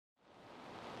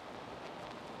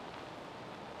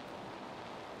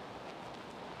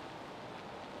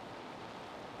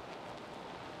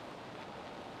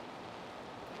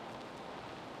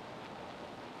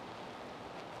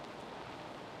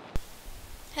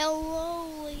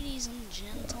Hello, ladies and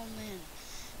gentlemen.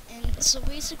 And so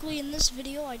basically in this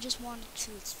video, I just wanted to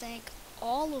thank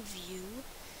all of you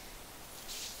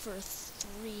for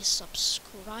 3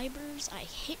 subscribers. I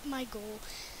hit my goal.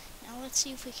 Now let's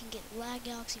see if we can get Lag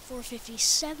Galaxy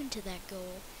 457 to that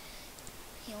goal.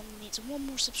 He only needs 1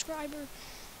 more subscriber.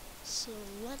 So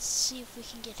let's see if we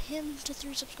can get him to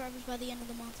 3 subscribers by the end of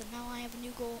the month. And now I have a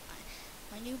new goal.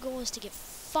 My new goal is to get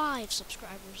 5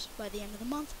 subscribers by the end of the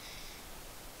month.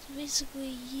 So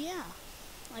basically, yeah,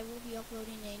 I will be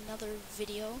uploading another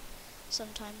video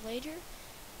sometime later.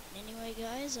 And anyway,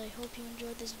 guys, I hope you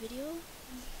enjoyed this video.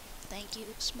 Thank you,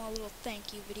 small little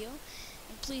thank you video.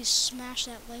 And please smash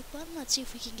that like button. Let's see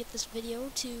if we can get this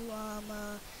video to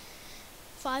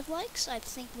 5 likes. I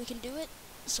think we can do it.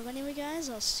 So anyway, guys,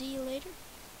 I'll see you later.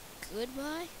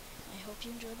 Goodbye. I hope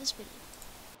you enjoyed this video.